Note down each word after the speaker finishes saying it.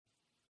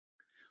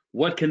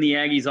What can the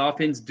Aggies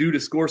offense do to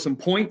score some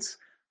points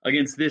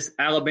against this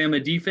Alabama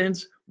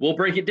defense? We'll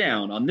break it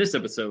down on this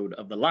episode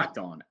of the Locked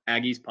On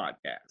Aggies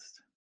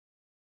podcast.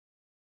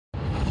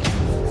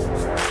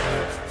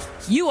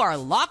 You are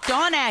Locked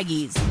On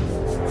Aggies,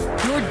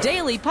 your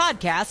daily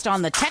podcast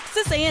on the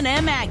Texas A&M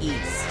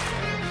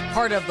Aggies.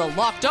 Part of the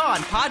Locked On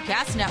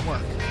Podcast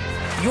Network,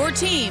 your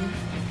team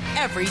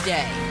every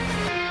day.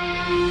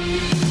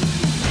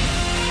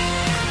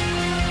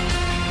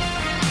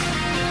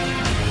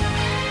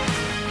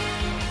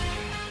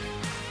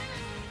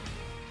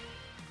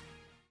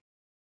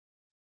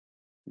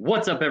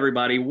 What's up,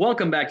 everybody?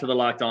 Welcome back to the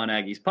Locked On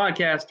Aggies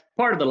podcast,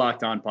 part of the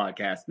Locked On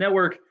Podcast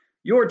Network,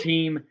 your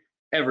team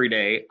every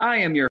day. I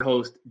am your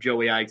host,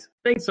 Joey Ikes.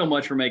 Thanks so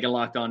much for making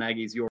Locked On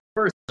Aggies your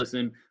first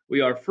listen. We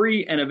are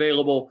free and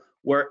available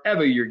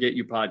wherever you get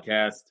your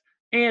podcasts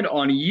and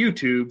on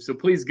YouTube, so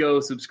please go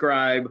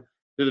subscribe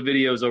to the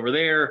videos over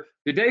there.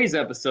 Today's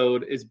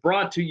episode is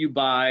brought to you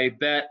by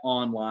Bet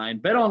Online.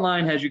 Bet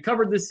Online has you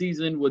covered this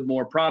season with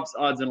more props,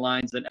 odds, and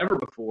lines than ever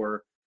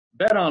before.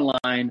 Bet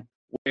Online,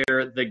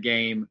 where the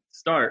game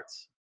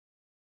starts.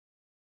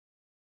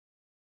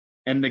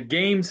 And the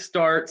game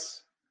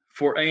starts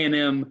for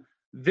A&M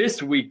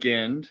this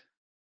weekend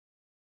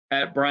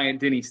at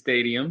Bryant-Denny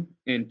Stadium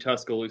in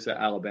Tuscaloosa,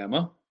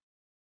 Alabama,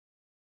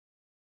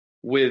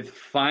 with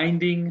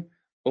finding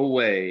a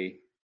way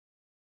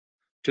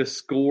to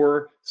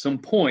score some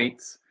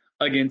points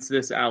against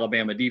this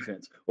Alabama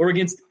defense, or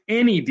against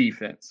any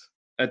defense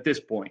at this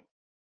point,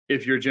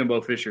 if you're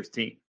Jimbo Fisher's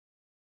team.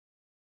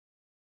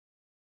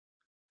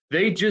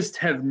 They just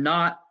have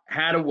not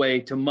had a way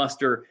to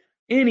muster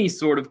any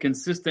sort of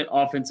consistent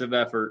offensive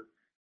effort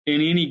in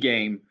any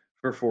game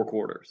for 4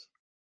 quarters.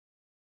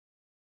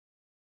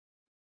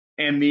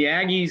 And the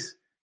Aggies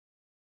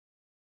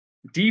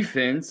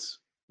defense,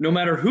 no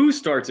matter who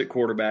starts at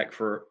quarterback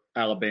for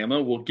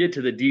Alabama, we'll get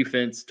to the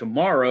defense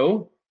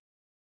tomorrow,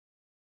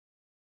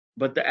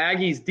 but the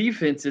Aggies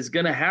defense is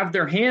going to have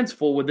their hands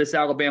full with this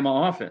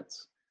Alabama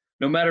offense,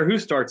 no matter who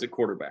starts at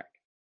quarterback.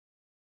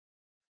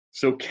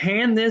 So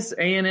can this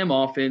A&M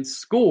offense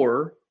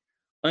score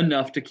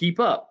enough to keep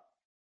up?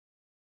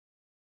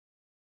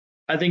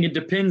 I think it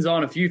depends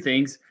on a few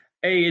things.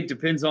 It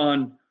depends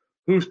on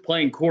who's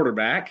playing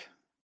quarterback,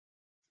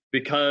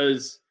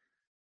 because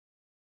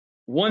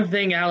one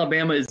thing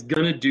Alabama is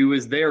going to do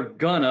is they're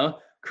going to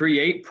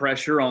create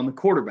pressure on the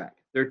quarterback.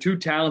 They're too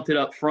talented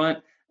up front,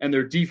 and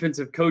their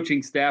defensive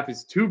coaching staff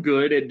is too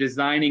good at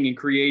designing and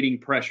creating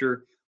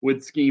pressure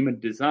with scheme and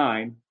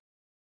design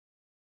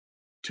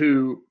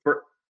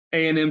for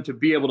A&M to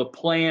be able to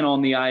plan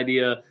on the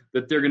idea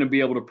that they're going to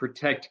be able to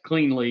protect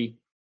cleanly,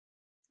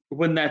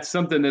 when that's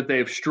something that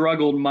they've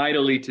struggled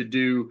mightily to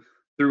do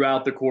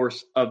throughout the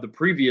course of the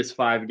previous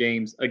 5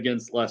 games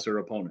against lesser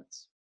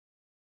opponents.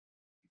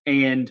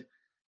 And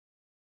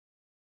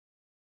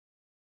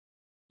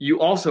you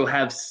also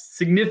have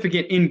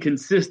significant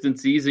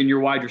inconsistencies in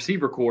your wide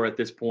receiver core at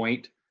this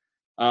point,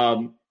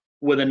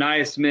 with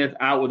Ainias Smith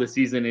out with a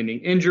season-ending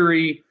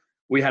injury.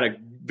 We had a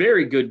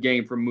very good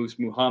game from Moose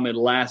Muhammad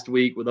last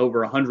week with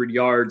over 100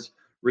 yards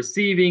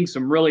receiving,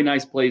 some really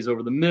nice plays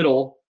over the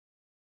middle.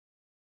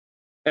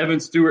 Evan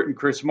Stewart and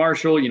Chris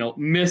Marshall,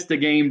 missed a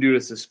game due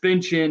to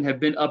suspension, have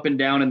been up and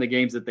down in the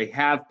games that they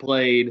have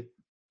played.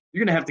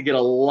 You're going to have to get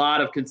a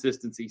lot of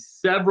consistency.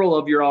 Several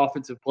of your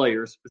offensive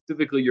players,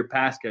 specifically your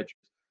pass catchers,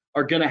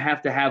 are going to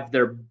have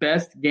their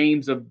best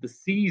games of the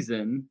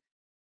season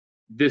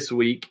this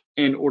week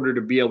in order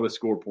to be able to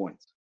score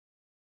points.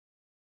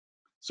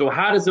 So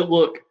how does it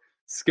look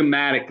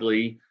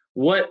schematically?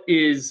 What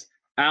is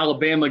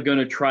Alabama going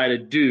to try to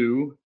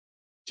do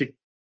to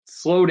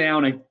slow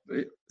down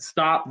and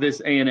stop this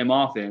A&M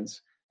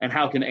offense, and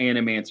how can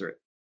A&M answer it?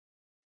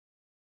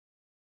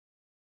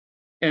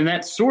 And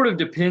that sort of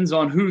depends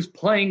on who's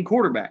playing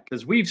quarterback,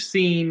 because we've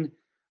seen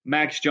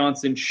Max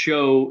Johnson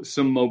show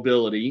some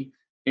mobility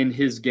in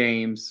his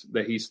games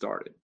that he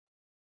started.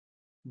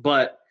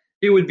 But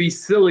it would be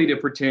silly to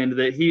pretend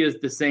that he is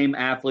the same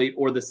athlete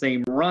or the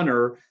same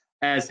runner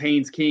as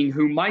Haynes King,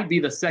 who might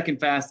be the second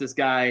fastest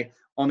guy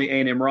on the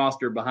A&M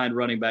roster behind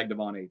running back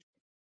Devon Achane.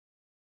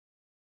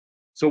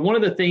 So one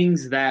of the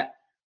things that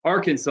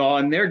Arkansas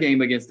in their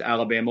game against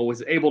Alabama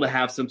was able to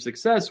have some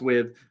success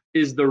with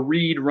is the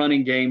read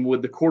running game,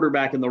 with the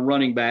quarterback and the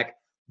running back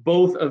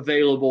both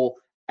available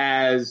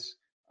as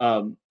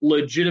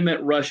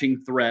legitimate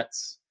rushing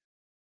threats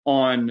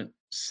on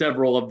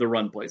several of the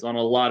run plays, on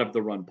a lot of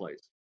the run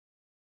plays.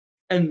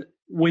 And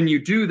when you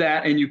do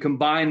that and you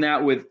combine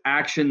that with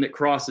action that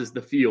crosses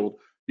the field,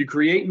 you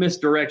create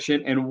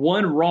misdirection, and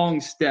one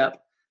wrong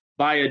step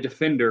by a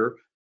defender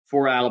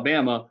for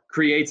Alabama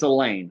creates a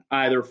lane,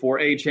 either for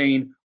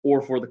Achane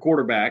or for the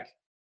quarterback.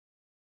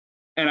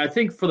 And I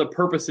think for the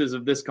purposes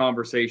of this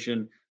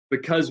conversation,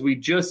 because we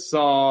just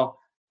saw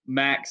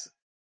Max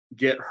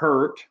get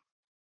hurt,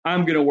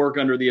 I'm going to work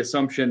under the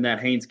assumption that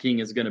Haynes King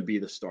is going to be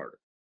the starter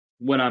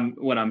when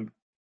I'm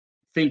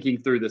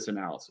thinking through this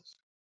analysis.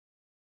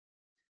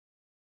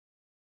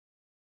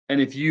 And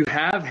if you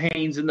have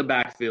Haynes in the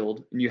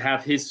backfield and you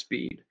have his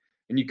speed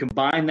and you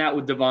combine that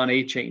with Devon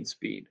Achane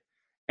speed,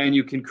 and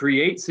you can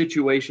create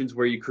situations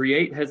where you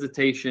create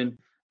hesitation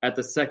at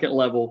the second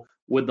level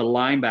with the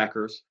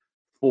linebackers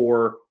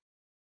for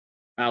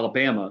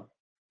Alabama,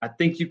 I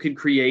think you can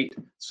create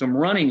some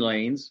running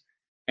lanes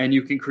and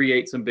you can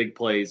create some big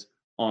plays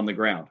on the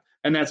ground.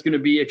 And that's going to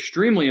be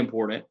extremely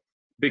important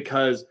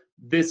because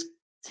this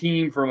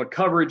team, from a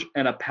coverage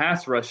and a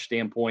pass rush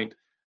standpoint,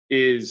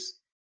 is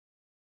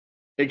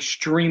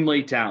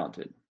extremely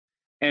talented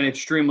and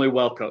extremely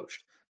well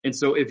coached. And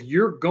so if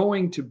you're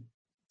going to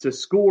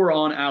score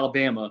on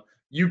Alabama,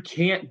 you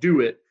can't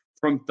do it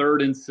from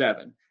 3rd and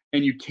 7,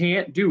 and you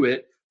can't do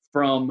it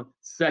from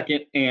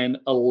 2nd and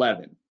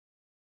 11.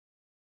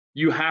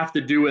 You have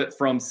to do it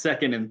from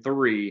 2nd and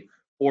 3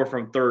 or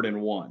from 3rd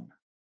and 1.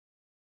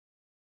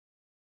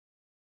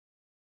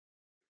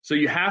 So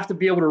you have to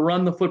be able to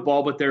run the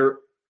football, but they're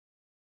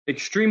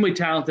extremely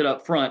talented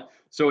up front.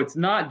 So it's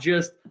not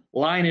just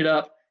line it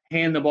up,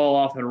 hand the ball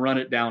off, and run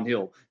it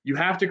downhill. You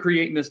have to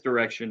create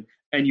misdirection,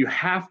 and you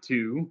have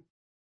to,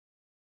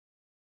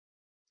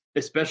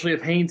 especially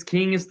if Haynes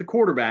King is the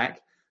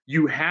quarterback,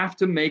 you have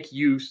to make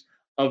use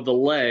of the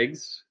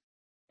legs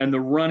and the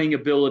running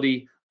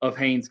ability of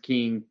Haynes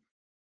King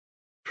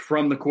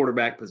from the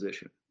quarterback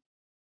position.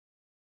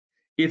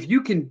 If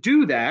you can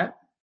do that,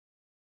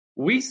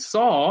 we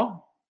saw,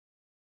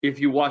 if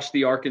you watched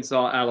the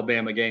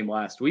Arkansas-Alabama game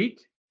last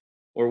week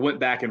or went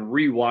back and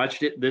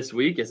rewatched it this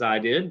week, as I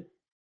did,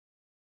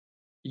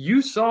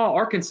 you saw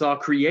Arkansas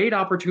create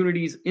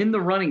opportunities in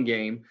the running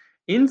game,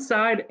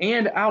 inside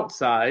and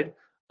outside,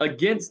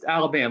 against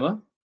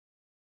Alabama.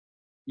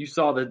 You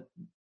saw the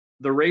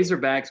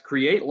Razorbacks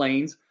create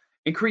lanes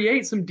and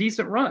create some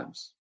decent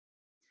runs.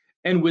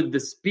 And with the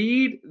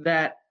speed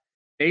that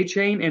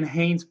Achane and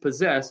Haynes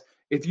possess,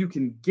 if you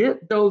can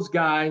get those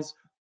guys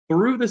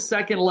through the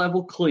second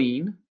level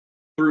clean,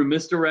 through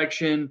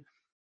misdirection,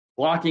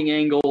 blocking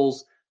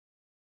angles,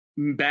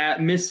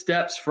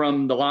 missteps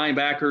from the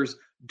linebackers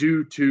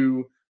due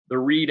to the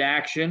read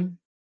action,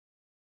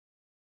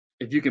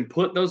 if you can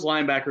put those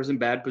linebackers in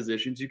bad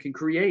positions, you can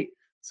create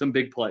some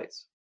big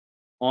plays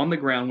on the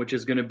ground, which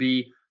is going to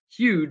be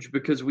huge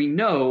because we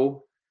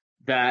know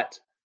that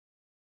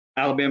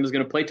Alabama is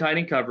going to play tight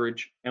in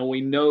coverage, and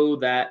we know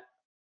that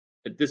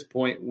at this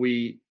point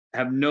we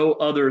have no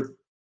other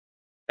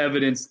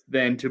evidence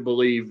than to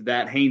believe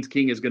that Haynes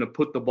King is going to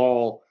put the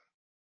ball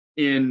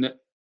in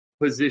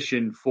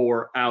position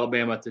for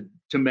Alabama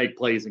to make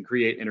plays and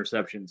create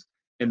interceptions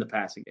in the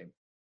passing game.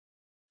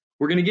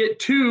 We're going to get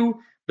to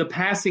the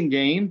passing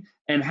game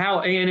and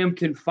how A&M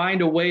can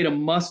find a way to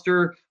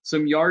muster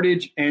some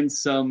yardage and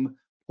some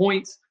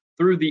points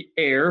through the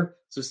air.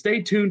 So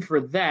stay tuned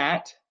for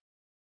that.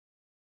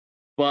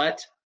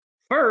 But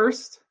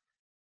first,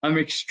 I'm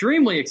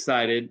extremely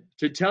excited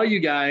to tell you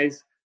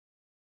guys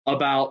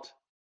about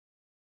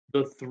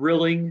the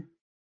thrilling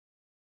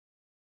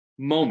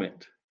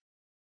moment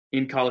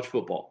in college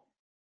football.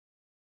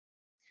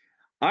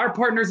 Our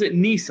partners at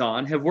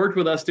Nissan have worked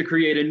with us to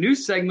create a new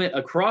segment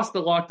across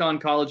the Locked On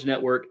College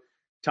Network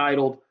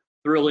titled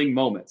Thrilling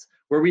Moments,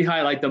 where we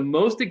highlight the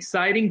most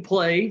exciting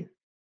play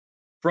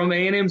from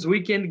A&M's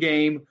weekend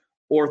game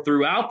or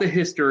throughout the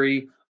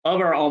history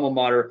of our alma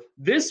mater.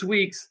 This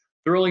week's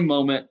thrilling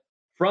moment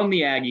from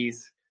the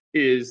Aggies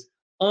is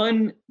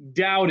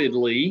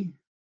undoubtedly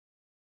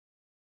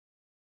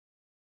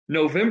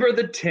November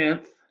the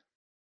 10th,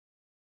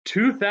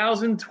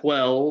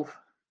 2012,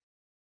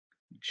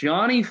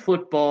 Johnny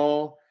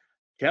Football,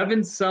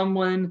 Kevin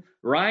Sumlin,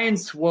 Ryan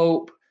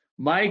Swope,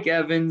 Mike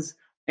Evans,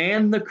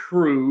 and the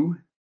crew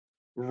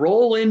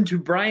roll into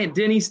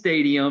Bryant-Denny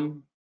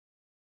Stadium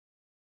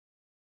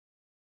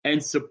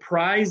and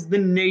surprise the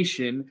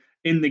nation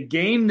in the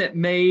game that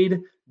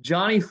made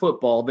Johnny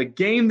Football, the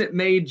game that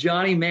made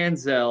Johnny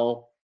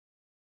Manziel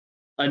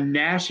a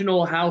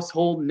national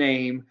household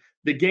name,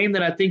 the game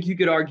that I think you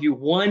could argue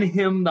won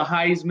him the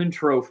Heisman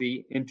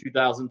Trophy in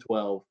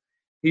 2012.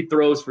 He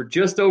throws for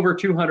just over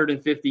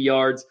 250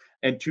 yards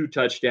and 2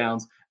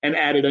 touchdowns and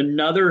added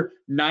another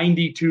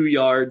 92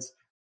 yards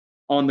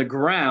on the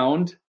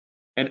ground,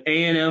 and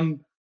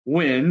A&M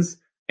wins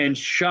and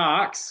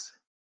shocks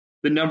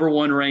the number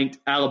 1 ranked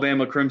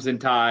Alabama Crimson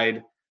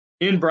Tide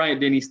in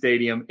Bryant-Denny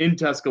Stadium in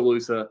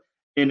Tuscaloosa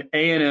in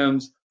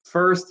A&M's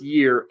first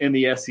year in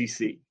the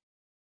SEC.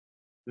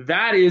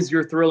 That is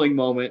your thrilling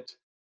moment.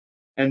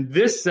 And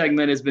this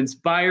segment has been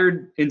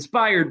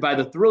inspired by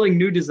the thrilling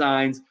new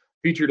designs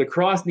featured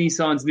across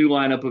Nissan's new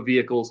lineup of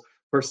vehicles.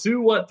 Pursue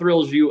what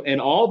thrills you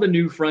in all the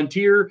new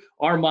Frontier,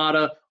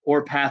 Armada,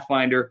 or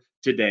Pathfinder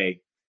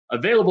today.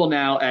 Available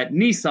now at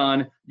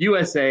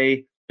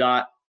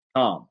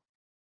nissanusa.com.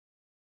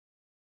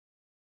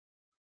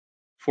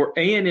 For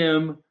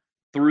A&M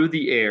through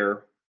the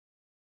air,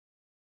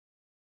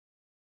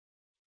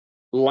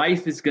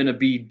 life is going to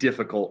be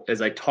difficult,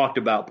 as I talked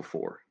about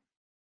before.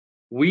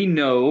 We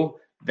know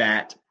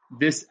that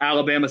this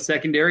Alabama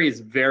secondary is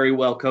very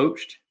well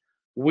coached.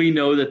 We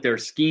know that their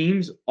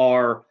schemes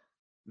are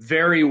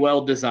very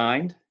well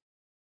designed.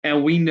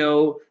 And we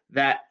know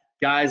that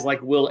guys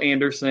like Will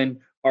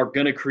Anderson, are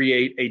going to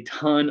create a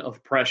ton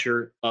of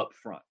pressure up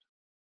front.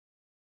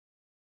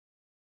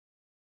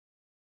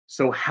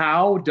 So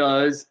how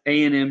does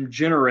A&M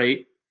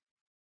generate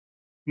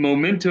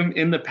momentum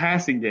in the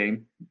passing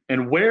game,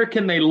 and where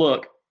can they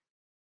look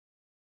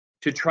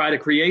to try to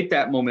create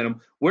that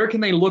momentum? Where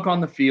can they look on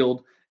the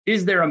field?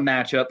 Is there a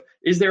matchup?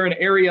 Is there an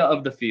area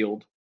of the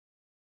field?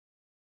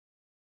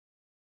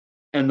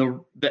 And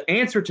the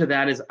answer to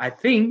that is, I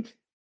think,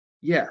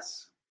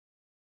 yes.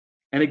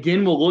 And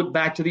again, we'll look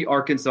back to the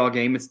Arkansas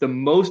game. It's the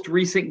most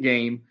recent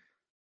game,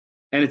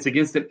 and it's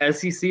against an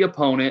SEC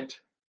opponent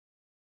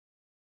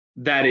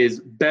that is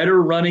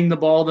better running the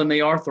ball than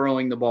they are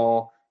throwing the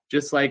ball,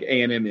 just like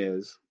A&M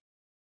is.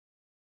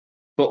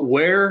 But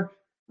where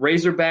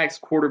Razorbacks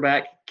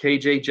quarterback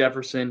KJ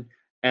Jefferson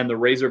and the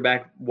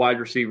Razorback wide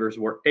receivers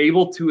were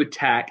able to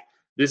attack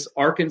this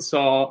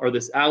Arkansas or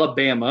this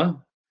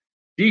Alabama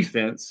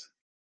defense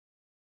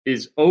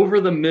is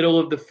over the middle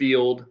of the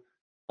field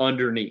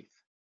underneath.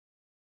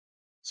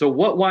 So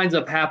what winds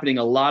up happening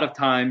a lot of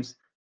times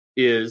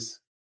is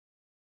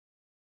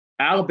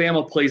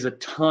Alabama plays a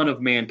ton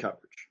of man coverage.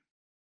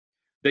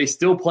 They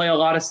still play a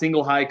lot of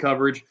single high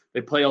coverage.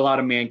 They play a lot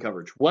of man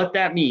coverage. What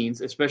that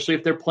means, especially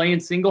if they're playing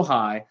single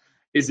high,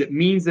 is it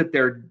means that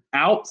their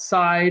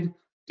outside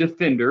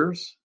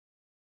defenders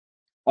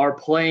are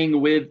playing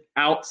with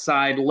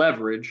outside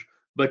leverage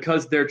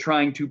because they're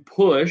trying to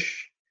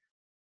push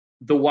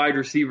the wide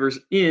receivers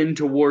in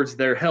towards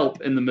their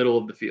help in the middle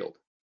of the field.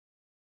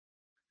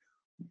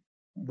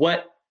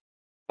 What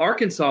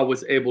Arkansas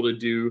was able to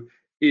do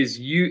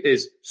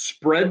is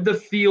spread the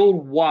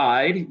field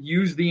wide,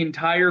 use the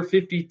entire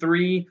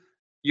 53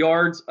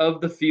 yards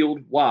of the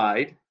field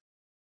wide,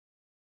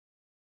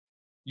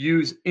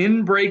 use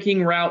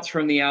in-breaking routes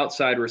from the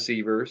outside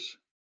receivers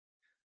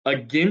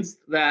against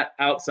that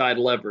outside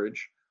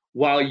leverage,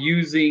 while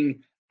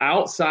using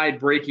outside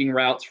breaking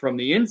routes from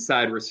the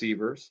inside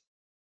receivers,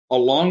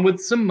 along with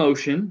some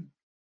motion,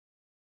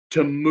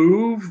 to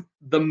move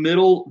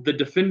the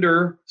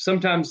defender.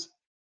 Sometimes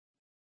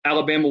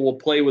Alabama will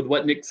play with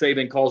what Nick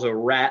Saban calls a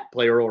rat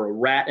player, or a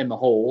rat in the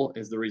hole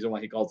is the reason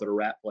why he calls it a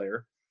rat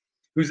player,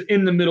 who's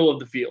in the middle of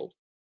the field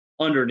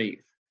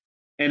underneath.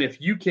 And if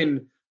you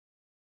can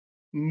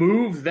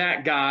move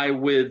that guy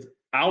with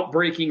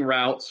out-breaking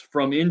routes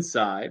from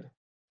inside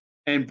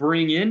and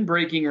bring in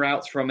breaking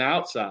routes from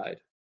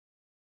outside,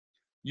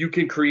 you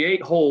can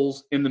create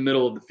holes in the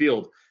middle of the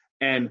field.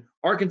 And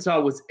Arkansas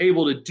was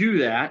able to do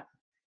that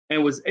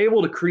and was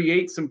able to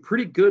create some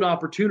pretty good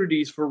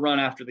opportunities for run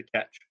after the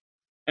catch.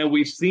 And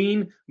we've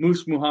seen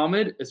Moose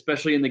Muhammad,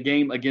 especially in the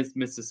game against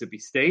Mississippi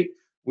State.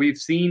 We've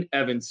seen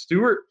Evan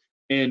Stewart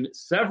in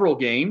several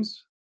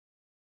games.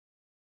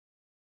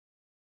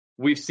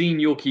 We've seen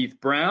Yulkeith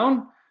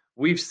Brown.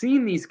 We've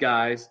seen these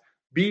guys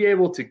be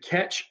able to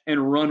catch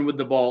and run with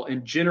the ball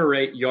and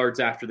generate yards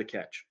after the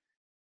catch.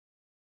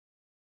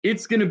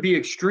 It's going to be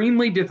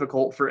extremely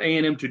difficult for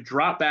A&M to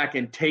drop back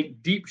and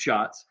take deep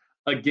shots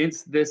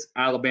against this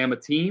Alabama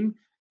team,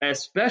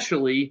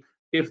 especially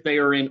if they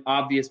are in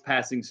obvious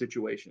passing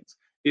situations.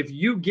 If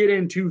you get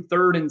into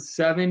 3rd and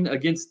 7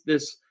 against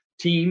this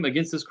team,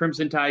 against this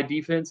Crimson Tide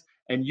defense,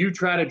 and you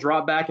try to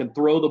drop back and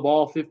throw the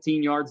ball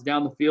 15 yards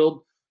down the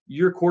field,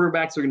 your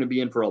quarterbacks are going to be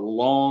in for a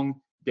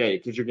long day,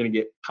 because you're going to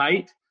get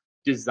tight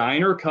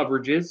designer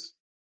coverages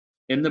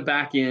in the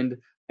back end,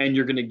 and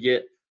you're going to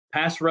get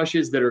pass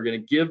rushes that are going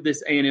to give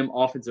this A&M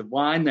offensive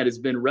line that has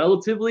been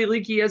relatively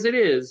leaky as it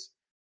is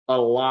a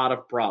lot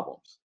of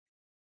problems.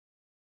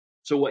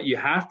 So what you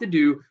have to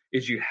do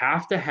is you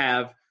have to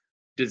have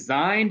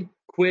designed,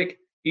 quick,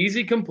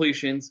 easy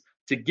completions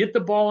to get the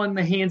ball in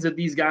the hands of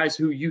these guys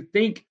who you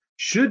think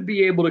should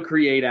be able to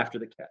create after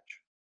the catch.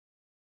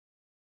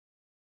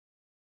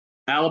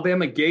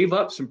 Alabama gave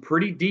up some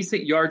pretty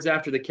decent yards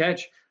after the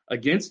catch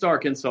against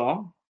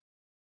Arkansas.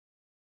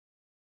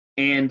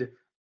 And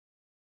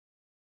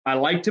I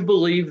like to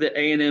believe that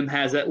A&M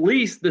has at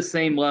least the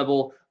same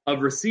level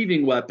of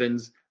receiving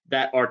weapons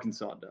that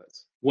Arkansas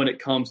does when it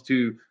comes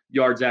to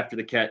yards after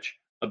the catch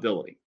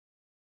ability.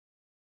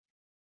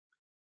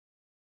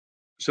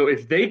 So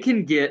if they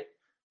can get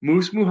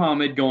Moose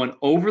Muhammad going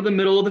over the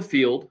middle of the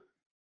field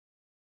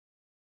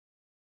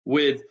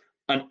with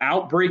an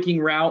out-breaking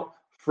route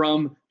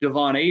from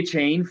Devon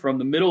Achane from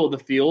the middle of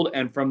the field,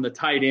 and from the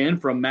tight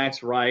end from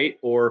Max Wright,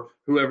 or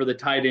whoever the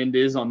tight end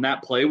is on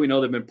that play. We know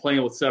they've been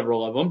playing with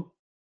several of them.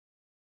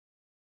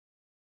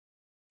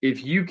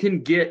 If you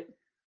can get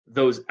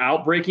those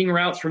out-breaking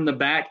routes from the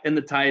back and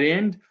the tight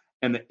end,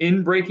 and the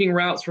in-breaking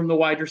routes from the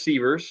wide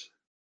receivers,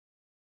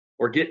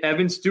 or get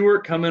Evan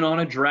Stewart coming on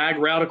a drag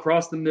route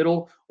across the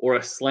middle, or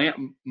a slant,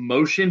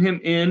 motion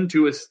him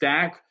into a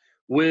stack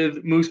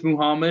with Moose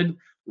Muhammad,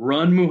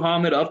 run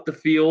Muhammad up the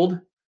field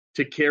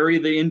to carry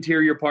the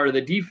interior part of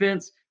the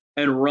defense,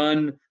 and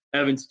run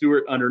Evan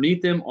Stewart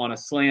underneath him on a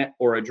slant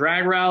or a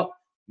drag route,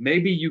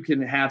 maybe you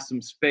can have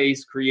some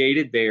space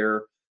created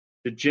there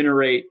to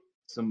generate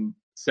some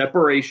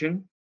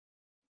separation,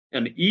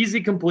 an easy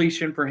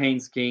completion for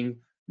Haynes King,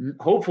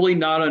 hopefully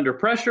not under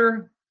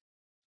pressure,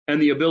 and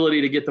the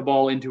ability to get the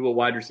ball into a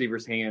wide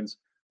receiver's hands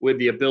with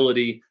the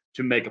ability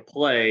to make a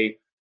play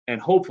and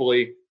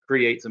hopefully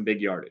create some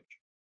big yardage.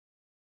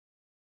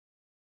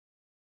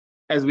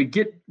 As we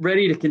get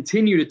ready to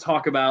continue to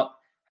talk about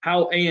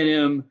how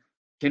A&M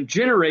can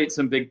generate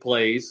some big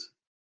plays,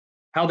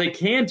 how they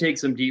can take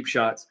some deep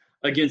shots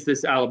against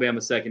this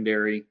Alabama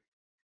secondary,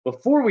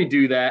 before we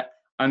do that,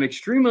 I'm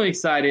extremely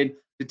excited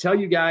to tell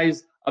you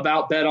guys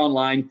about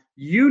BetOnline.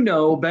 You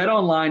know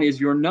BetOnline is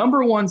your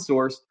number one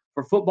source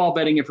for football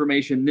betting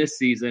information this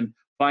season.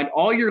 Find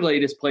all your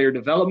latest player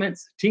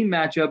developments, team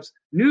matchups,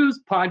 news,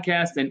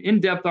 podcasts, and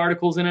in-depth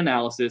articles and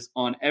analysis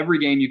on every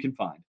game you can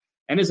find.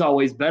 And as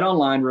always,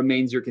 BetOnline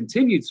remains your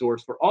continued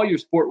source for all your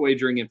sport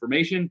wagering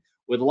information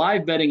with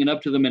live betting and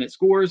up-to-the-minute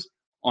scores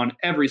on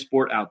every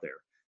sport out there.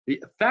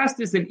 The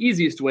fastest and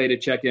easiest way to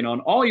check in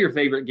on all your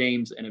favorite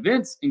games and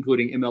events,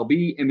 including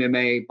MLB,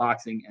 MMA,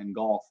 boxing, and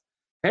golf.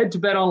 Head to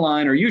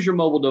BetOnline or use your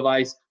mobile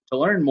device to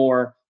learn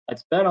more.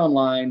 That's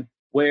BetOnline,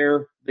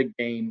 where the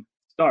game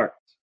starts.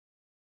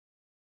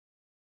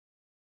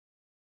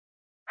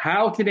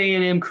 How can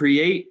A&M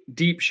create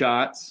deep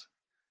shots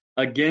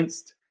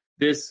against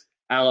this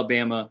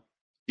Alabama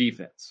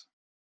defense?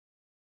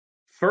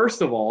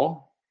 First of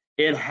all,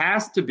 it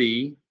has to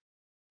be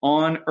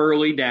on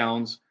early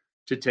downs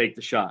to take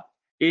the shot.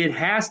 It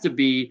has to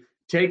be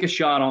take a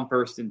shot on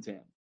 1st and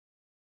 10.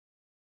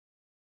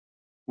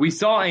 We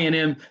saw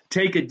A&M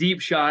take a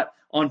deep shot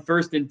on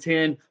 1st and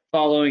 10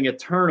 following a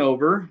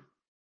turnover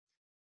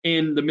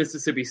in the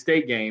Mississippi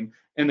State game,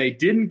 and they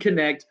didn't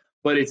connect,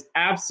 but it's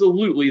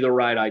absolutely the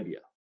right idea.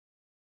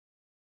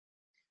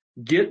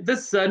 Get the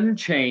sudden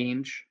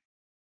change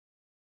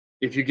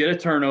if you get a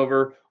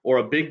turnover or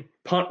a big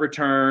punt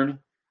return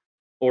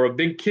or a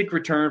big kick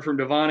return from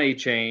Devon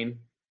Achane.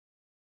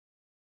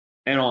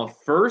 And on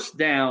 1st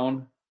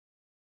down,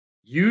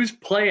 use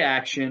play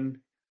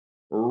action,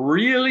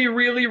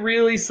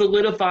 really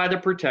solidify the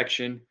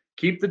protection,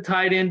 keep the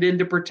tight end in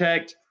to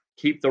protect,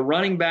 keep the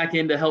running back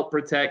in to help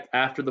protect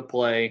after the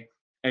play,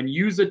 and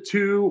use a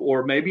 2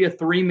 or maybe a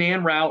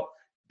 3-man route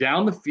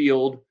down the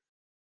field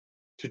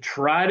to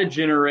try to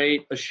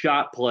generate a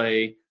shot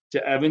play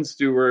to Evan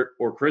Stewart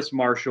or Chris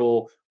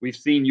Marshall. We've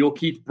seen Yul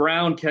Keith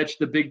Brown catch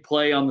the big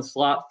play on the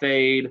slot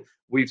fade.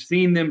 We've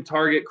seen them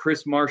target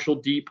Chris Marshall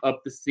deep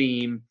up the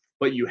seam,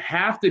 but you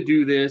have to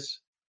do this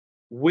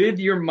with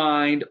your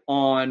mind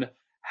on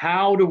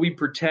how do we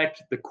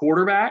protect the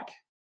quarterback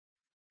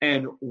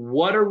and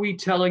what are we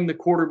telling the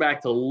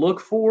quarterback to look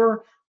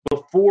for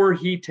before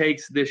he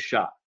takes this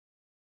shot.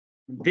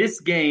 This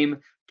game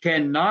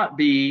cannot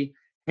be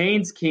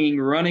Haynes King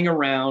running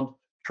around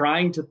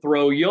trying to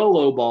throw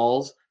YOLO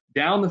balls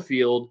down the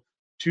field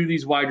to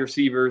these wide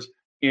receivers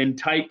in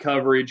tight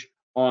coverage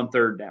on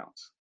 3rd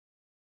downs.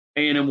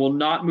 A&M will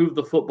not move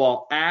the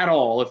football at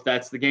all if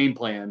that's the game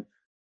plan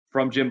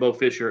from Jimbo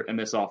Fisher and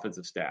this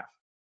offensive staff.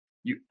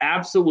 You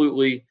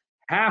absolutely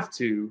have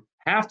to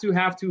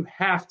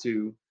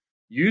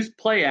use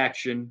play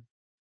action,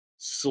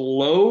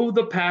 slow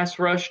the pass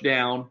rush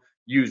down,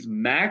 use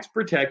max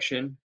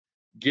protection,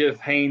 give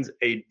Haynes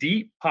a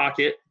deep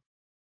pocket,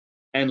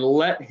 and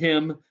let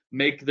him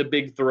make the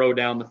big throw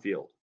down the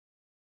field.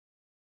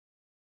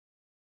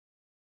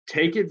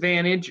 Take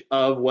advantage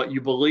of what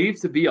you believe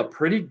to be a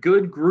pretty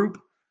good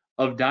group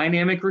of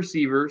dynamic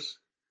receivers,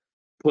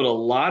 put a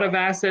lot of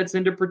assets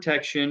into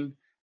protection,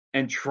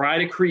 and try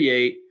to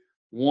create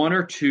 1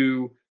 or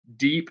 2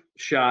 deep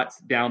shots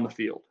down the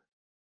field.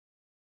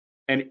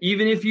 And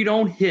even if you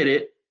don't hit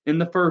it in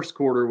the 1st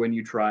quarter when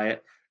you try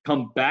it,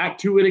 come back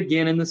to it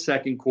again in the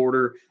 2nd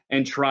quarter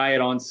and try it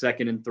on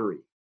 2nd and 3.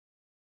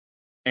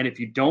 And if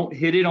you don't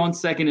hit it on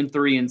 2nd and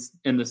 3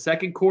 in the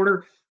 2nd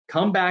quarter,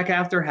 come back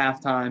after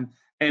halftime,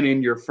 and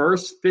in your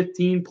first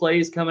 15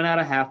 plays coming out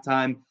of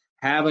halftime,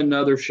 have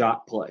another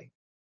shot play.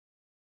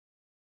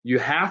 You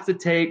have to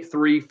take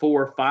 3,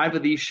 4, 5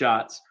 of these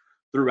shots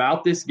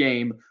throughout this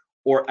game,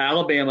 or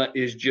Alabama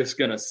is just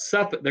going to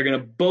suffocate. They're going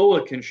to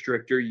boa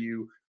constrictor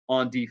you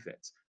on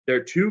defense.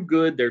 They're too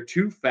good. They're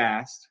too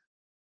fast.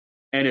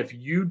 And if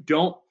you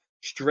don't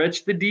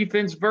stretch the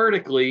defense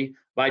vertically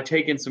by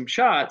taking some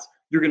shots,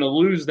 you're going to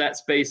lose that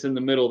space in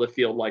the middle of the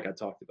field like I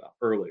talked about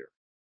earlier.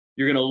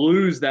 You're going to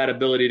lose that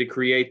ability to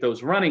create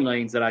those running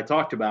lanes that I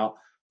talked about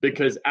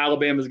because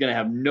Alabama is going to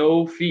have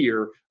no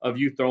fear of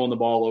you throwing the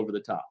ball over the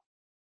top.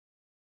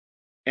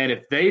 And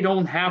if they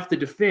don't have to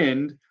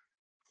defend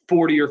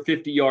 40 or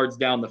 50 yards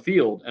down the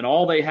field and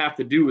all they have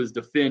to do is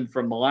defend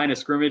from the line of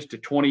scrimmage to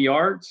 20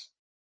 yards,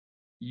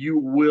 you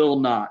will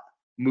not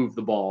move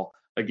the ball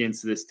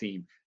against this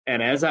team.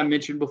 And as I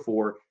mentioned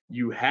before,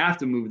 you have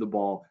to move the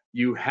ball.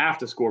 You have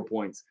to score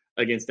points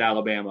against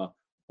Alabama,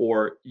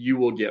 or you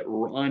will get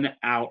run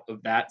out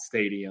of that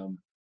stadium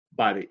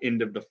by the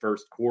end of the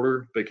 1st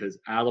quarter because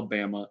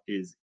Alabama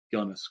is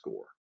going to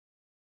score.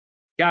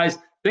 Guys,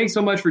 thanks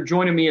so much for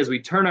joining me as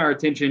we turn our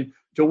attention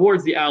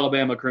towards the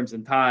Alabama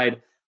Crimson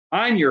Tide.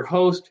 I'm your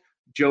host,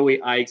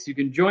 Joey Ikes. You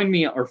can join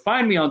me or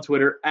find me on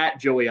Twitter at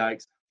Joey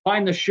Ikes.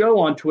 Find the show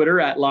on Twitter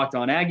at Locked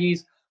On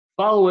Aggies.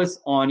 Follow us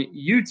on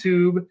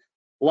YouTube,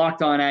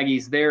 Locked On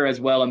Aggies there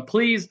as well. And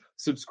please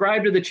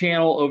subscribe to the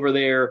channel over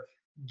there.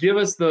 Give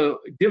us the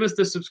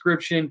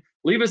subscription.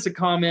 Leave us a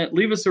comment.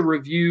 Leave us a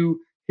review.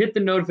 Hit the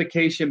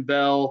notification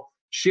bell.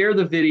 Share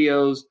the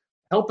videos.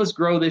 Help us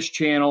grow this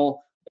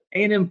channel.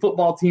 A&M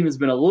football team has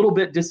been a little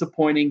bit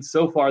disappointing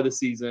so far this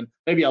season,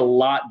 maybe a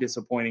lot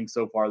disappointing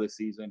so far this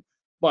season.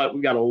 But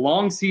we've got a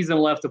long season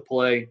left to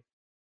play.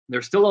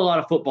 There's still a lot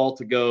of football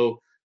to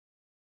go.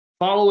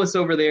 Follow us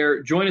over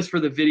there. Join us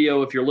for the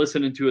video if you're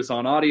listening to us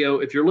on audio.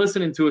 If you're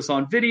listening to us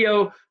on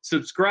video,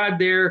 subscribe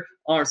there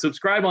or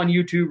subscribe on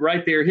YouTube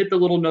right there. Hit the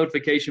little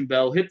notification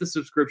bell. Hit the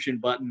subscription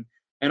button.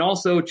 And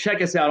also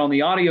check us out on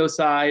the audio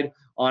side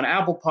on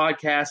Apple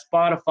Podcasts,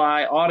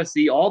 Spotify,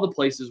 Odyssey, all the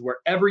places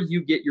wherever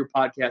you get your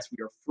podcasts.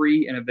 We are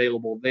free and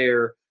available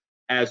there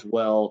as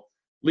well.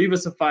 Leave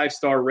us a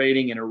 5-star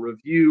rating and a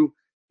review.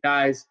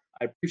 Guys,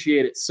 I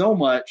appreciate it so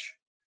much.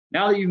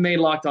 Now that you've made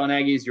Locked On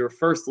Aggies your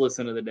first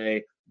listen of the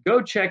day,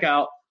 go check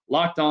out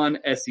Locked On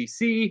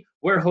SEC,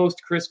 where host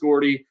Chris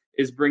Gordy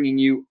is bringing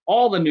you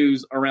all the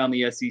news around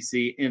the SEC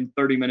in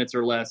 30 minutes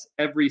or less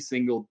every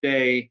single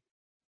day.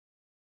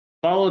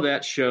 Follow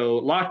that show,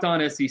 Locked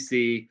On SEC.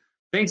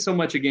 Thanks so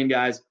much again,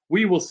 guys.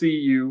 We will see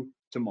you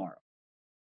tomorrow.